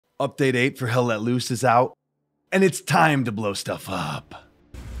Update 8 for Hell Let Loose is out, and it's time to blow stuff up.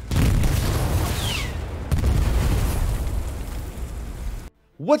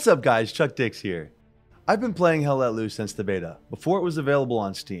 What's up guys, Chuck Dix here. I've been playing Hell Let Loose since the beta, before it was available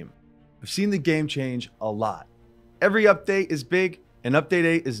on Steam. I've seen the game change a lot. Every update is big, and Update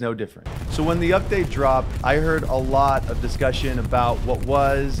 8 is no different. So when the update dropped, I heard a lot of discussion about what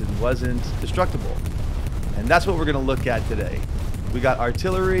was and wasn't destructible. And that's what we're gonna look at today. We got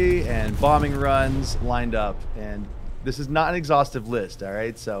artillery and bombing runs lined up, and this is not an exhaustive list, all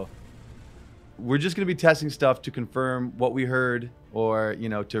right? So we're just gonna be testing stuff to confirm what we heard or,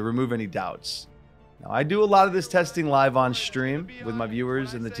 to remove any doubts. Now, I do a lot of this testing live on stream with my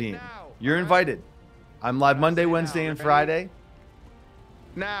viewers and the team. You're invited. I'm live Monday, Wednesday, and Friday.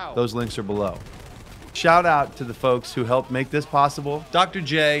 Those links are below. Shout out to the folks who helped make this possible. Dr.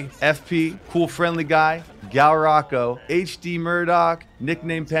 J, FP, coolfriendlyguy, Galrocco, hdmrdoc,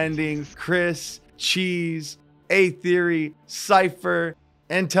 nickname pending, Chris, Cheeze, Atheory, Cypher,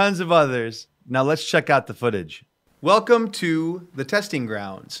 and tons of others. Now let's check out the footage. Welcome to the testing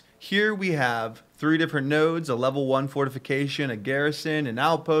grounds. Here we have 3 different nodes, a level 1 fortification, a garrison, an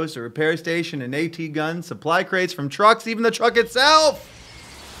outpost, a repair station, an AT gun, supply crates from trucks, even the truck itself.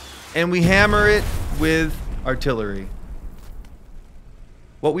 And we hammer it with artillery.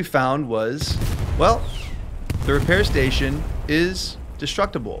 What we found was, well, the repair station is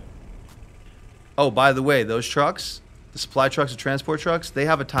destructible. Oh, by the way, those trucks, the supply trucks and transport trucks, they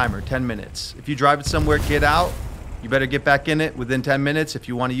have a timer, 10 minutes. If you drive it somewhere, get out. You better get back in it within 10 minutes if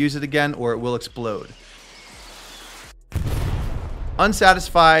you want to use it again, or it will explode.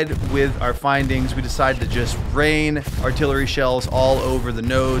 Unsatisfied with our findings, we decided to just rain artillery shells all over the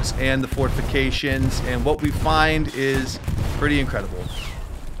nodes and the fortifications, and what we find is pretty incredible.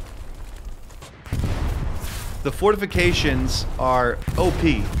 The fortifications are OP.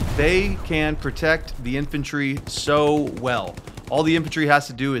 They can protect the infantry so well. All the infantry has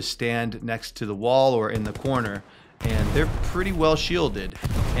to do is stand next to the wall or in the corner, and they're pretty well shielded.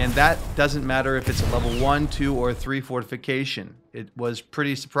 And that doesn't matter if it's a level 1, 2, or 3 fortification. It was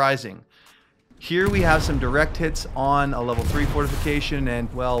pretty surprising. Here we have some direct hits on a level 3 fortification,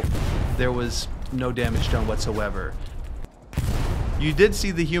 and well, there was no damage done whatsoever. You did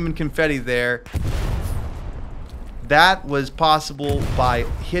see the human confetti there. That was possible by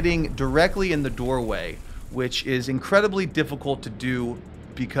hitting directly in the doorway, which is incredibly difficult to do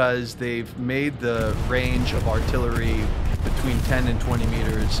because they've made the range of artillery between 10 and 20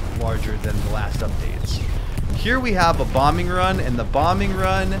 meters larger than the last updates. Here we have a bombing run, and the bombing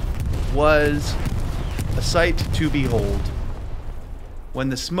run was a sight to behold. When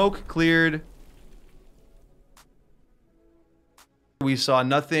the smoke cleared, we saw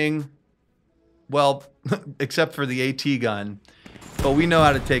nothing, well, except for the AT gun. But we know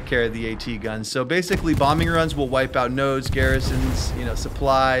how to take care of the AT guns. So basically, bombing runs will wipe out nodes, garrisons,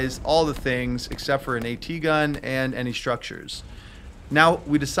 supplies, all the things except for an AT gun and any structures. Now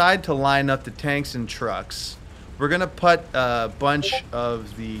we decide to line up the tanks and trucks. We're gonna put a bunch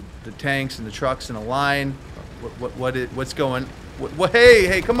of the tanks and the trucks in a line. What's going?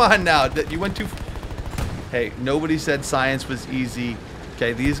 Hey, come on now! You went too. Hey, nobody said science was easy.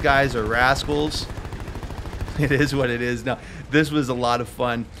 Okay, these guys are rascals. It is what it is. Now, this was a lot of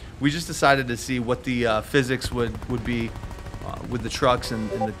fun. We just decided to see what the physics would be with the trucks and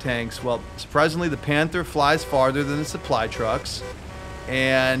the tanks. Well, surprisingly, the Panther flies farther than the supply trucks.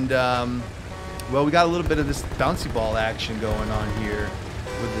 And, well, we got a little bit of this bouncy ball action going on here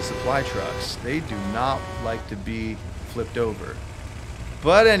with the supply trucks. They do not like to be flipped over.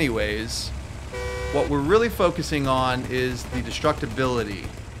 But anyways, what we're really focusing on is the destructibility.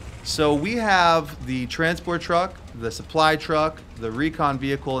 So we have the transport truck, the supply truck, the recon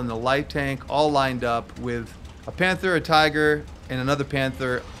vehicle, and the light tank all lined up with a Panther, a Tiger, and another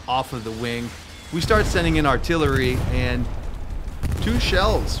Panther off of the wing. We start sending in artillery, and 2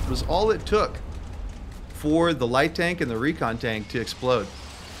 shells was all it took for the light tank and the recon tank to explode.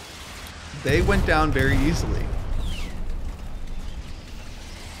 They went down very easily.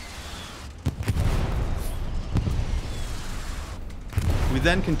 We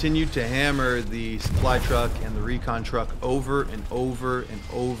then continued to hammer the supply truck and the recon truck over and over and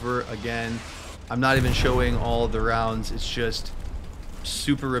over again. I'm not even showing all the rounds. It's just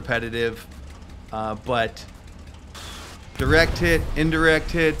super repetitive. But direct hit,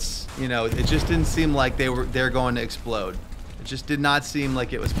 indirect hits, it just didn't seem like they're going to explode. It just did not seem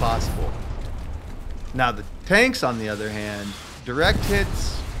like it was possible. Now the tanks, on the other hand, direct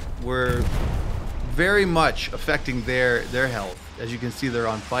hits were very much affecting their health. As you can see, they're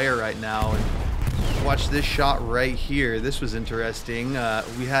on fire right now, and watch this shot right here. This was interesting.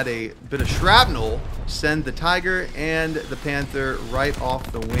 We had a bit of shrapnel send the Tiger and the Panther right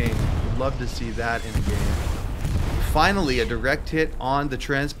off the wing. Would love to see that in a game. Finally, a direct hit on the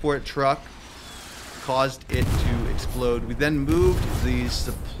transport truck caused it to explode. We then moved the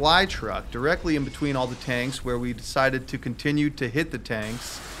supply truck directly in between all the tanks, where we decided to continue to hit the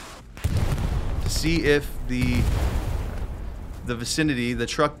tanks to see if the vicinity, the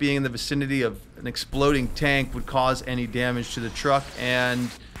truck being in the vicinity of an exploding tank, would cause any damage to the truck. And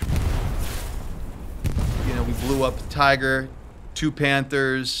you know, we blew up the Tiger, 2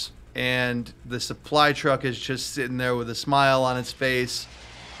 Panthers, and the supply truck is just sitting there with a smile on its face.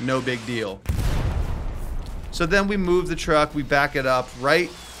 No big deal. So then we move the truck, we back it up right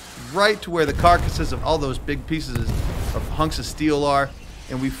to where the carcasses of all those big pieces of hunks of steel are,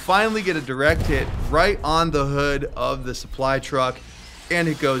 and we finally get a direct hit right on the hood of the supply truck, and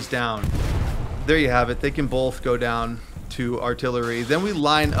it goes down. There you have it. They can both go down to artillery. Then we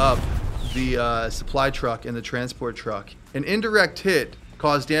line up the supply truck and the transport truck. An indirect hit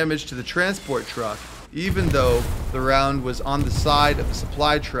caused damage to the transport truck, even though the round was on the side of the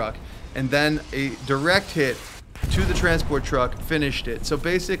supply truck. And then a direct hit to the transport truck finished it. So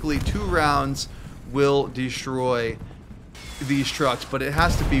basically 2 rounds will destroy these trucks, but it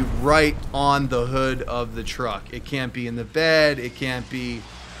has to be right on the hood of the truck. It can't be in the bed, it can't be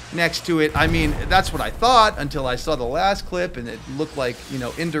next to it. I mean, that's what I thought until I saw the last clip and it looked like, you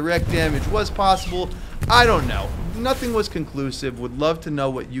know, indirect damage was possible. I don't know. Nothing was conclusive. Would love to know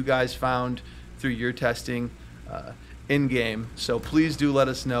what you guys found through your testing in-game, so please do let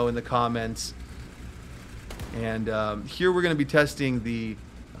us know in the comments. And here we're going to be testing the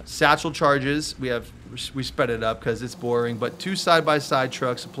satchel charges. We sped it up because it's boring, but 2 side-by-side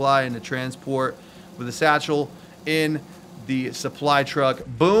trucks, supply and the transport, with a satchel in the supply truck.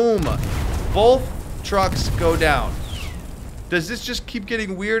 Boom! Both trucks go down. Does this just keep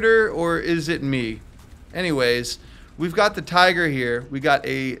getting weirder, or is it me? Anyways, we've got the Tiger here. We got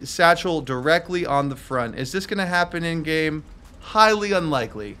a satchel directly on the front. Is this going to happen in game? Highly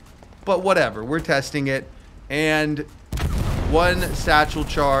unlikely. But whatever. We're testing it. And 1 satchel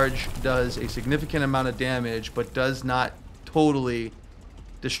charge does a significant amount of damage, but does not totally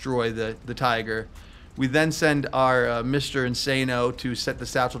destroy the Tiger. We then send our Mr. Insano to set the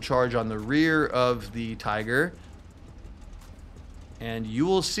satchel charge on the rear of the Tiger. And you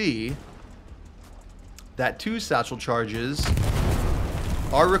will see that 2 satchel charges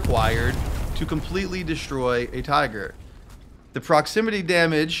are required to completely destroy a Tiger. The proximity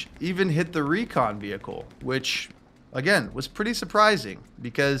damage even hit the recon vehicle, which again was pretty surprising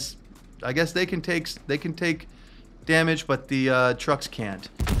because I guess they can take damage, but the trucks can't.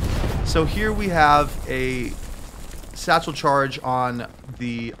 So here we have a satchel charge on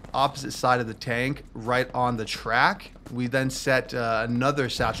the opposite side of the tank, right on the track. We then set another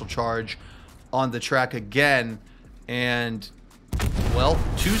satchel charge on the track again, and well,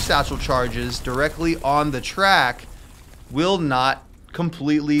 2 satchel charges directly on the track will not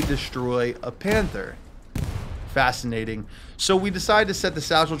completely destroy a Panther. Fascinating. So we decided to set the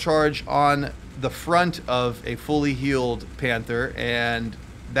satchel charge on the front of a fully healed Panther, and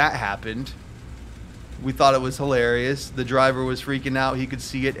that happened. We thought it was hilarious. The driver was freaking out. He could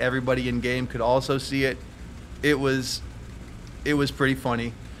see it. Everybody in game could also see it. It was pretty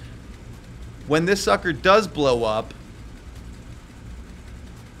funny. When this sucker does blow up,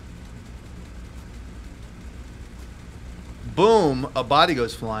 boom, a body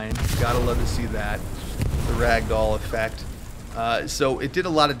goes flying. Gotta love to see that. The ragdoll effect. So it did a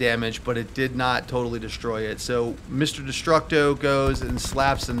lot of damage, but it did not totally destroy it. So Mr. Destructo goes and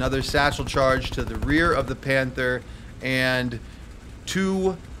slaps another satchel charge to the rear of the Panther, and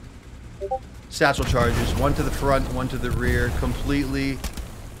 2 satchel charges, 1 to the front, 1 to the rear, completely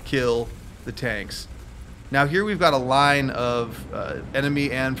kill the tanks. Now here we've got a line of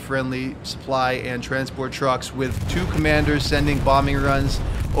enemy and friendly supply and transport trucks with 2 commanders sending bombing runs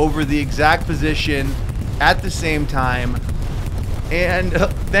over the exact position at the same time. And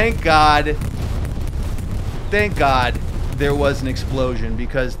thank God there was an explosion,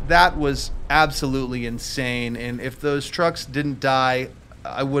 because that was absolutely insane. And if those trucks didn't die,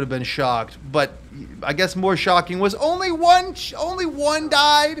 I would have been shocked. But I guess more shocking was only one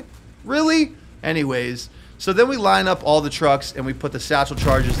died. Really? Anyways, so then we line up all the trucks and we put the satchel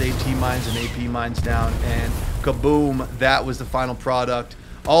charges, AT mines, and AP mines down, and kaboom, that was the final product.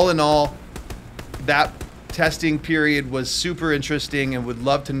 All in all, that testing period was super interesting, and would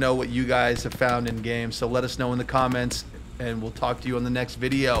love to know what you guys have found in game. So let us know in the comments, and we'll talk to you on the next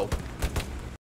video.